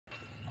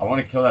I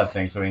want to kill that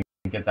thing so we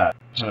can get that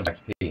ton of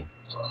XP.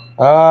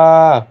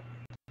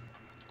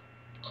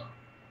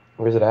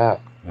 Where's it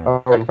at? Yeah.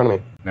 Oh, right in front of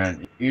me.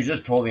 Man, you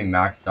just totally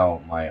maxed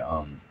out my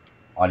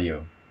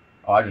audio.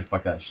 Oh, I just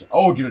fucked that shit.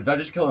 Oh, dude, did I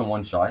just kill it in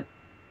one shot?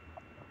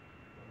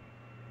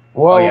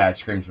 Whoa. Oh yeah, it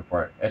screams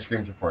before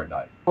it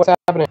dies. What's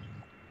happening?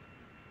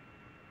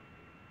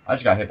 I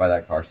just got hit by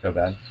that car so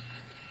bad.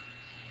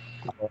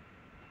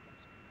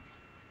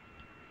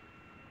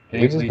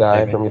 Did we just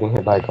die from getting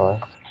hit by a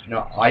car?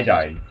 No, I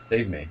died.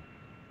 Save me.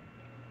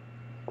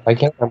 I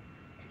can't.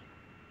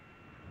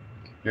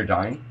 You're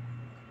dying?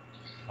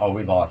 Oh,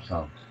 we lost,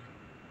 huh?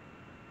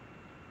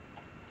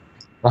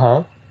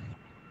 Uh-huh.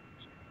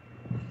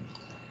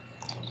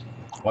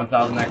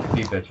 1,000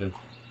 XP, bitches.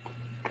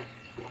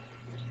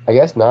 I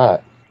guess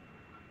not.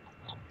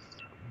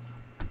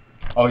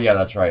 Oh yeah,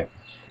 that's right.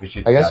 We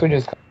should. I guess we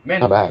just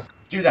come back.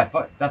 Dude, that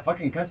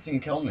fucking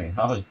cutscene killed me.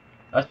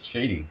 That's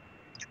shady.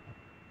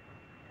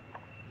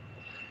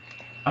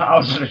 I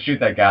was gonna shoot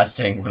that gas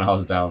tank when I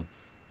was down.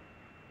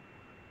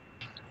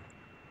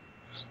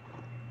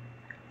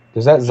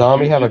 Does that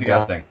zombie have a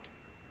gun?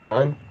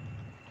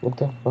 What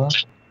the fuck?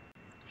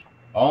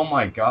 Oh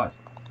my god.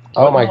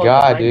 Oh my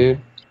god,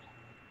 dude.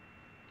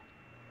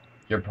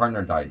 Your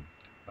partner died.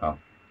 Oh.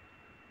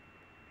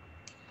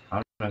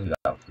 I don't know who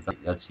that was.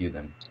 That's you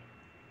then.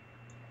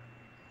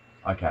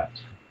 Okay.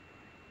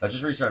 Let's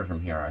just restart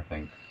from here, I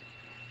think.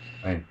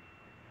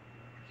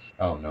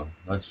 Oh no.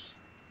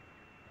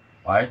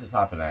 Why is this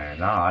happening?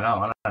 No, I don't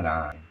wanna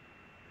die.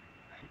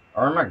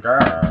 Oh my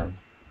god.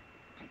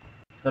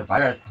 The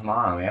virus, come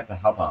on, we have to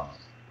help him.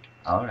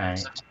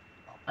 Alright.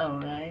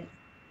 Alright.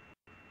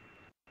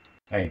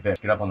 Hey,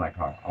 bitch, get up on that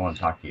car. I want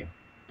to talk to you.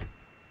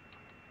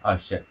 Oh,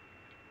 shit.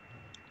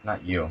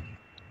 Not you. I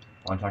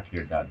want to talk to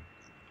your dad.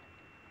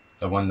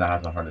 The one that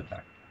has a heart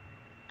attack.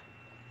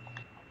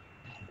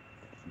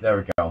 There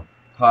we go.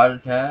 Heart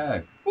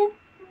attack. Whoop,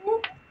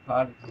 whoop.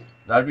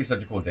 That'd be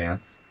such a cool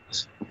dance.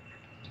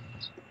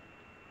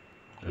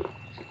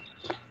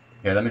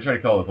 Okay, let me try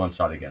to kill it with one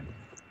shot again.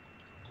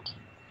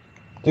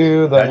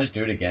 Did I just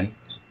do it again?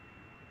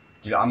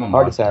 Dude, I'm a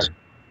monster. Heart attack.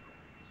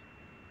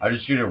 I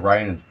just shoot it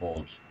right in its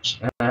bulge.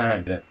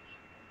 Damn it!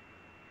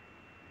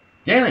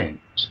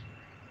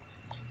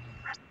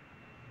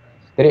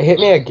 Did it hit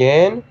me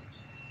again?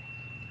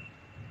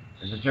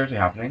 Is this seriously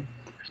happening?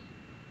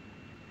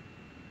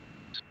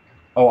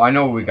 Oh, I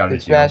know what we gotta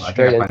do. I think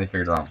I finally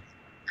figured it out.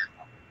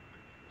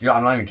 Dude,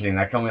 I'm not even kidding.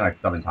 That killed me like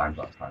 7 times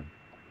last time.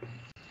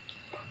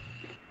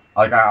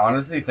 Like, I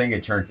honestly think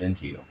it turns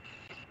into you.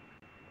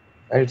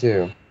 I do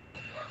too.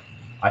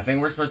 I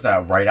think we're supposed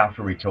to, right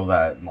after we kill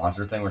that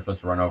monster thing, we're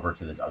supposed to run over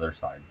to this other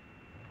side.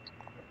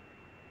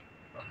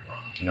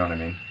 You know what I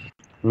mean?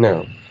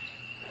 No.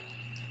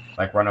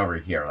 Like, run over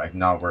here. Like,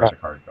 not where the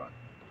car's going.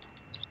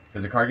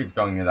 Because the car keeps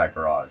going near that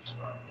garage.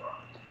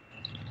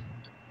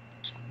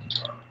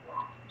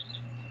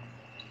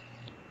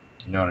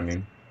 You know what I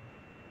mean?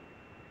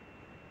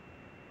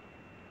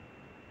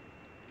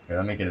 Okay,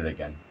 let me get it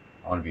again.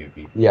 I want to be a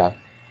beast. Yeah.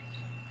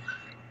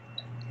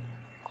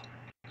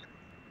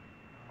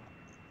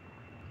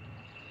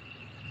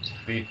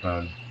 Beast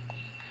mode.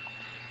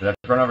 So let's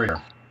run over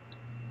here.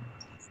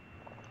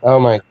 Oh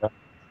my god.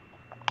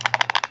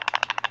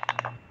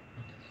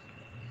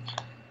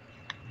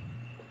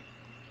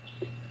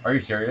 Are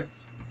you serious?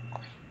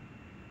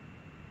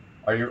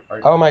 Are you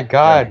oh my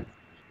god.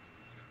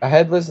 Yeah. A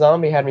headless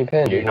zombie had me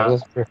pinned. Do you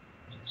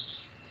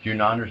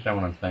not understand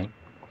what I'm saying?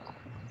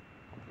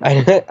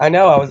 I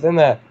know, I was in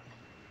that.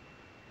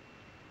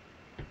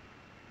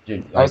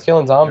 Dude, like, I was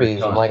killing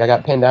zombies and like I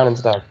got pinned down and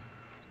stuff.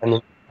 And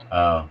then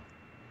oh.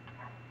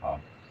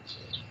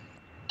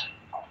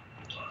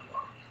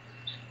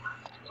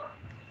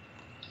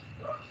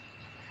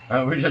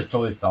 We just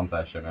totally stomped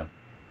that shit, man.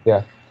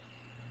 Yeah.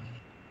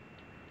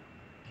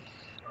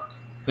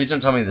 Please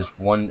don't tell me this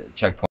one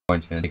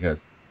checkpoint's gonna take us.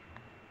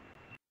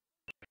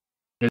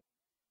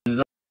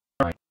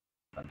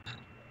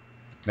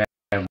 Man,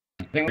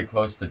 I think we're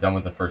close to done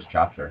with the first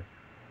chapter.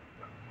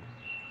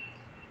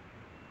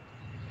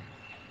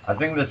 I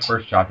think this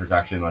first chapter is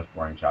actually the most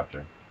boring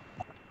chapter.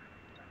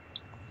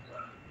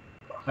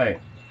 Hey,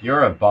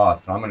 you're a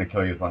boss, so I'm gonna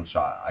kill you with one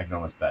shot. I can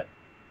almost bet.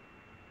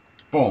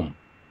 Boom.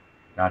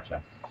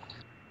 Gotcha.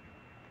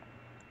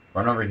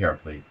 Run over here,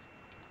 please.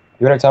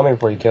 You better tell me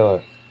before you kill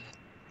it.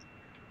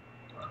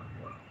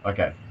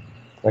 Okay.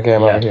 Okay,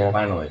 I'm over here.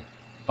 Finally.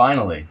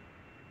 Finally.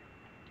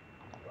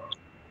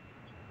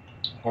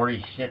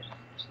 Holy shit.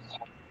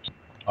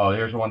 Oh,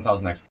 here's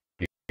 1,000 XP.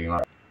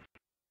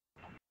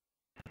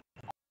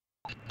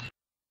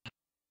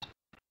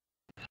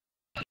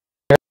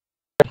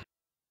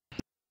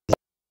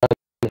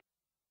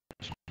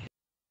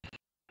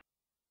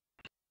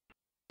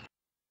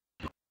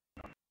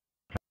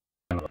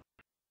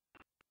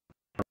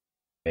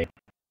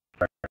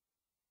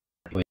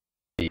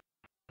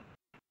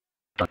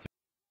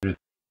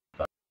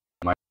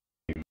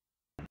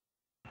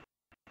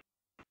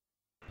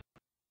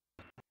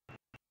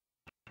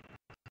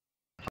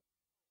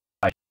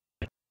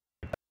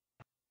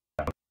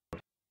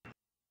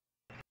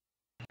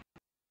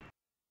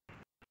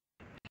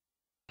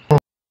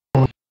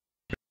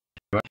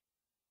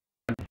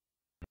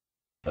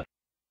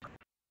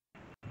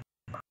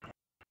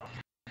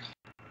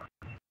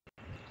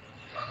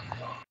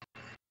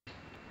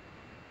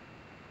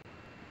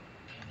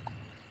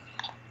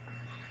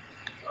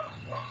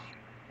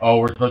 Oh,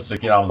 we're supposed to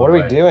get out of the What are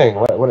way. we doing?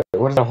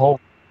 What is the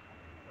whole?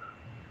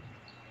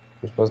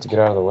 We're supposed to get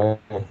out of the way.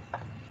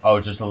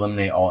 Oh, just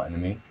eliminate all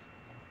enemies.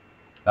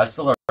 That's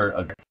still our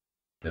objective.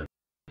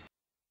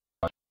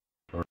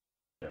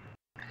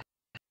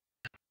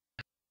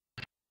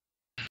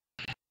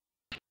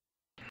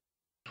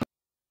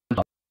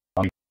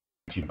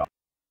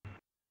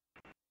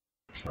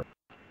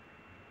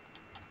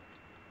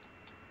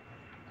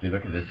 Dude,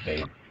 look at this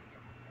babe.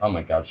 Oh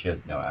my god, she has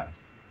no ass.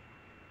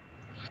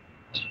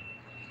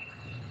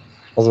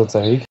 I was about to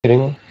say, are you kidding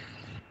me?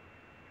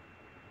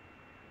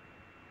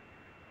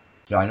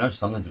 Dude, I know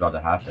something's about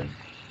to happen.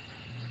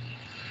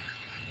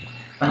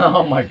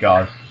 Oh my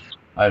gosh.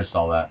 I just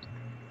saw that.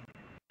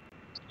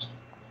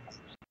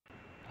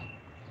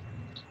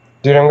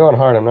 Dude, I'm going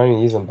hard. I'm not even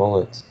using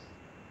bullets.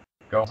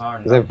 Go hard.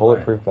 Because they have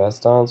bulletproof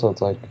vests on, so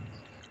it's like...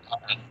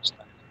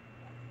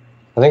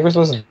 I think we're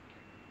supposed to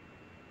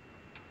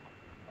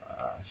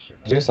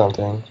Shit. do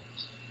something.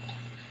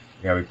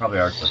 Yeah, we probably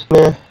are supposed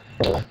to.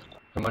 Yeah.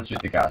 Someone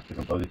shoot the gas to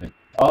blow these things.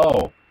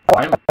 Oh!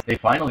 They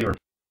finally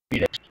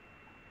repeat it.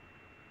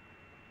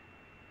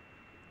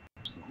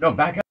 No,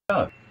 back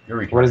up! You're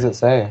retarded. What does it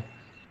say?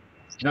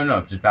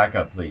 No, just back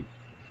up, please.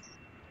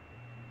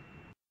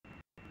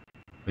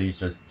 Please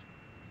just...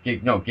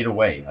 Get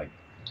away. Like...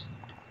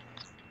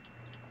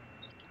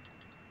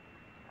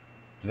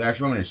 Do they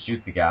actually want me to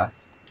shoot the gas?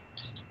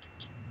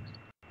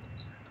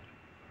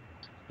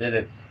 Did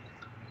it.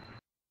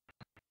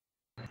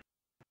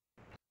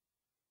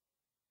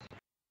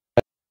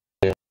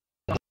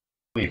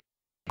 Wait.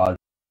 Pause.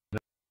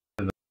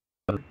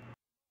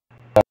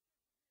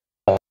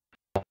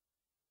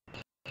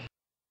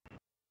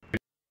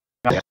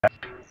 Yeah.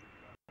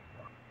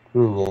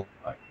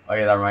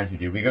 Okay, that reminds me,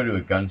 dude. We go to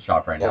a gun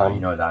shop right now.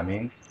 You know what that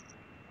means?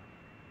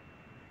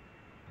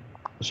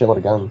 A shitload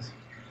of guns.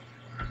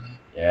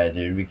 Yeah,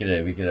 dude.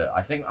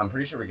 I'm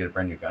pretty sure we get a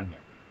brand new gun here.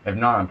 If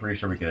not, I'm pretty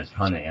sure we get a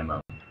ton of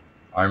ammo.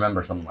 I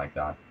remember something like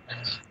that.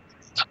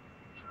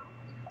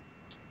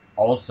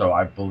 Also,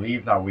 I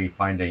believe that we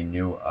find a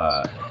new,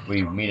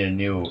 we meet a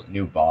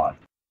new boss.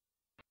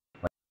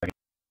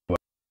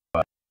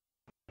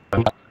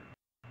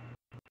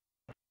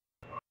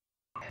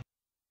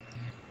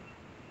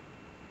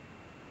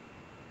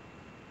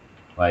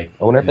 Like,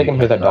 I wonder if they can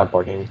hear that dog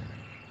barking.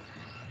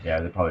 Yeah,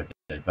 they probably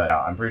did, but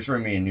I'm pretty sure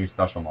we meet a new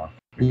special monster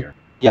here.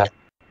 Yeah.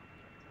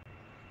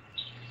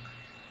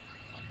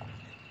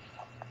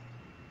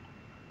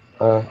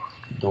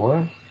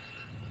 Door?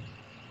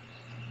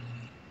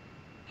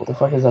 What the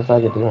fuck is that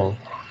faggot doing?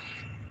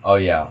 Oh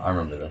yeah, I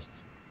remember this.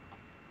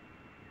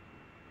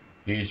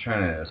 He's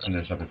trying to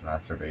finish up his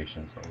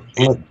masturbation, so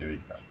we'll just do what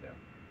he's got to do.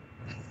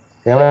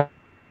 Yeah, I'm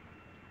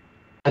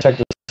gonna check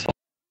this.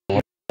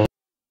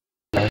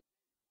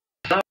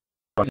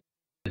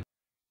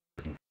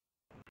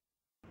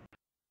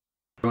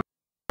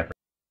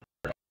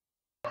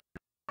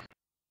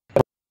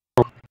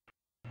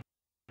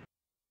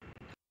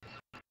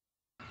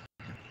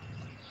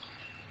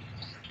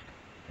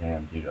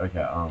 Damn, dude.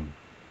 Okay,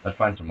 let's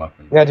find some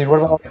weapons. Yeah, dude,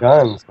 what about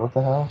guns? What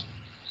the hell?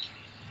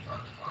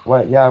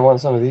 What? Yeah, I want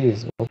some of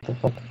these. What the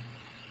fuck?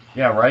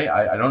 Yeah, right?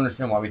 I don't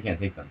understand why we can't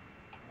take them.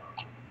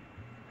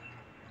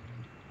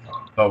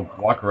 But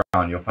walk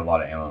around, you'll find a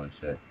lot of ammo and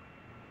shit.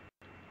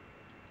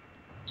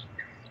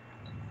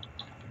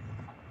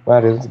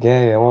 Wow, dude, it's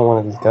gay. I want one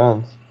of these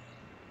guns.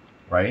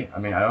 Right? I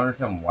mean, I don't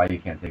understand why you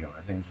can't take them.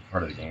 I think it's just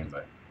part of the game,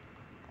 but...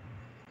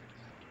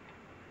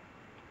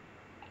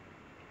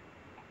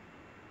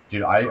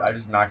 Dude, I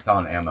just maxed out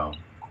on ammo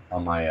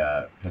on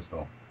my,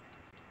 pistol.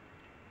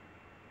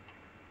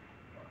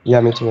 Yeah,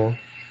 me too.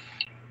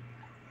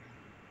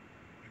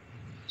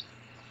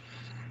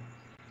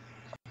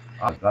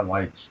 Oh, that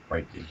light's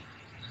bright, dude.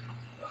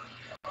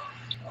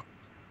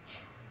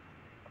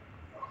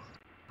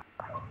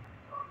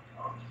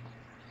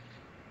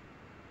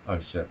 Oh,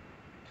 shit.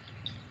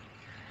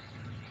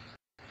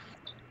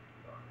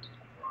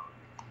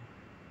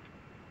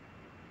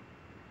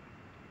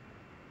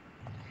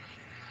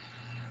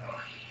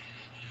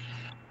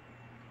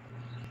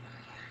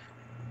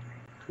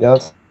 Yeah,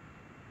 let's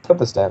up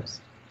the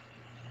steps.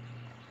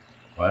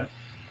 What?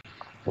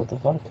 What the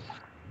fuck?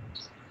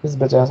 This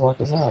bitch ass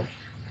locked us out.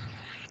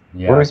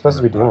 Yeah, What are we supposed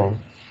to be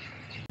doing?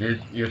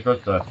 You're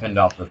supposed to fend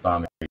off the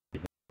zombies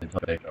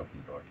until they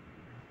open the door.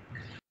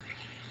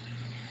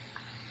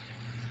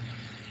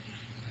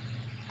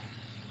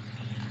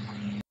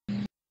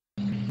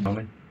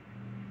 Homie?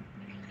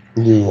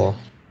 Yeah.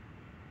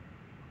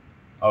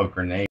 Oh,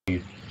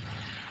 grenades.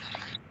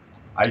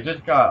 I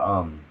just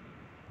got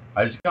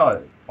I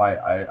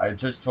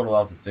just totaled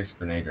out to 6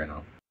 grenades right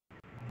now.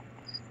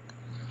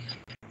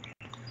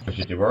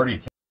 We're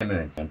already 10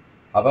 minutes in.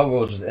 How about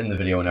we'll just end the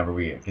video whenever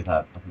we get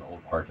that fucking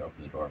old part to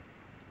open the door.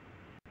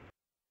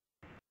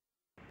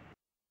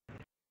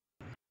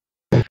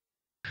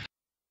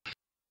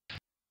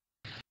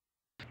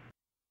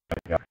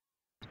 Yeah.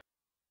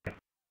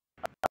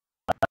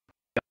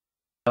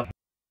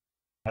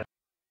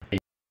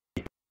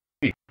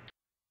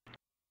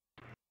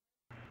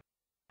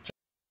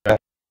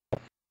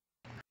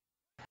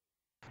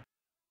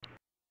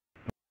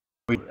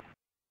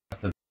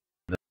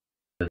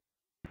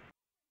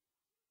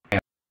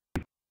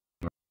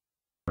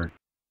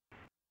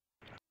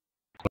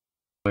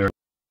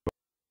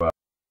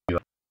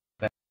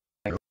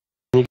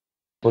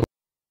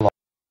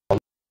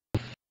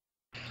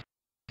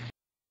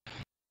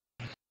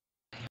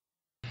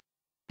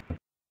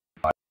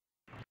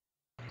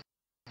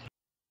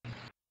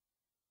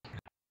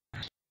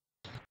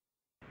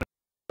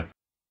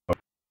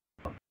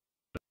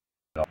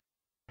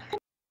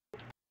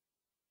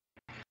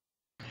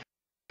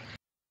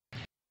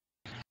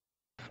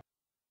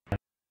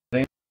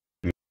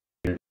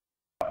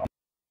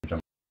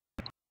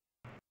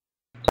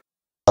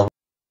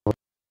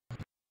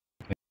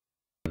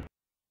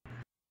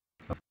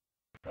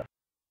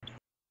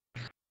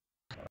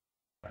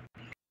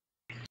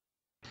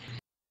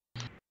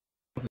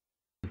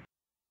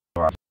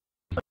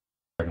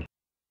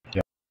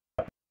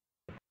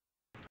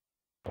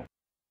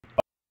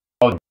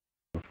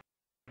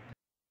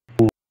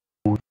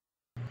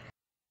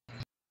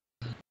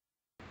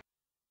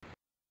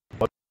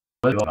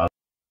 Oh.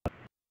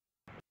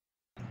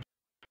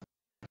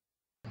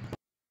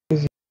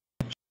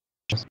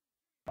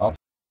 Oh.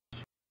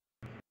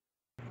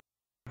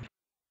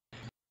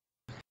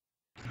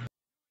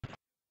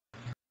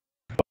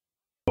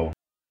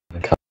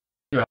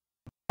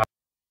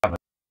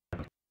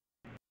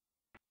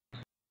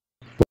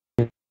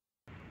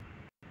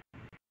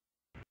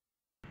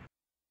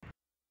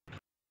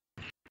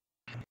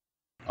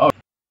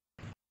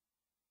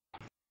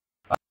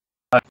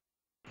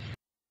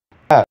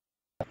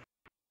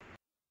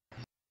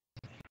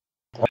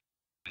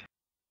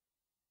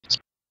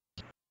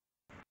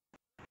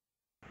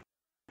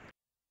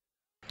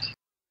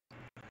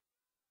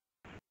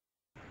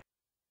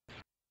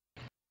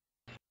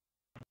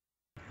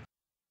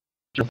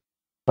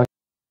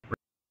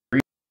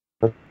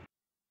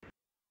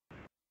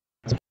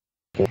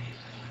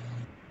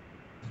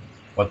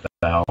 What the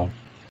hell?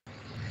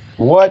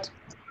 What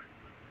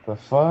the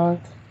fuck?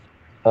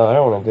 Oh, I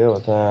don't want to deal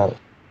with that.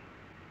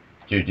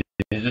 Dude,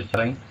 is this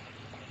thing?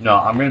 No,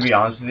 I'm gonna be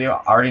honest with you.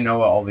 I already know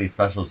what all these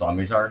special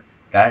zombies are.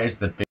 That is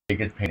the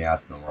biggest pain in the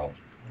ass in the world.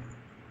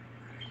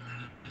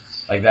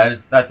 Like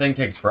that thing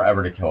takes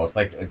forever to kill. It's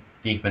like a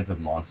defensive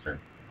monster.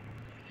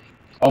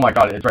 Oh my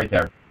god, it's right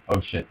there. Oh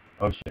shit.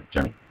 Oh shit,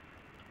 Jeremy.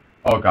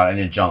 Oh god, and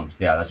it jumps.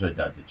 Yeah, that's what it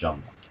does. It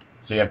jumps.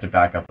 So you have to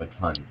back up a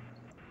ton.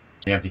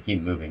 You have to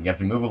keep moving. You have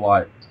to move a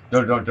lot.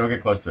 Don't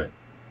get close to it.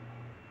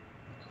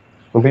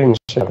 I'm beating the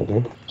shit out of it,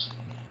 dude.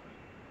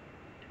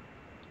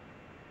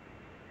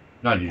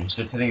 No, dude,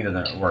 just hitting it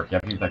doesn't work. You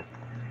have to use like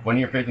when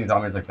you're facing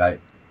zombies like that.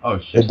 Oh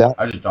shit! It died.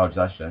 I just dodged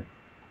that shit.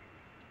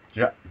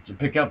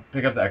 Pick up the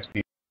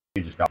XP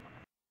you just got.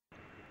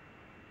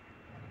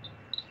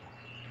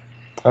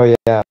 Oh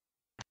yeah.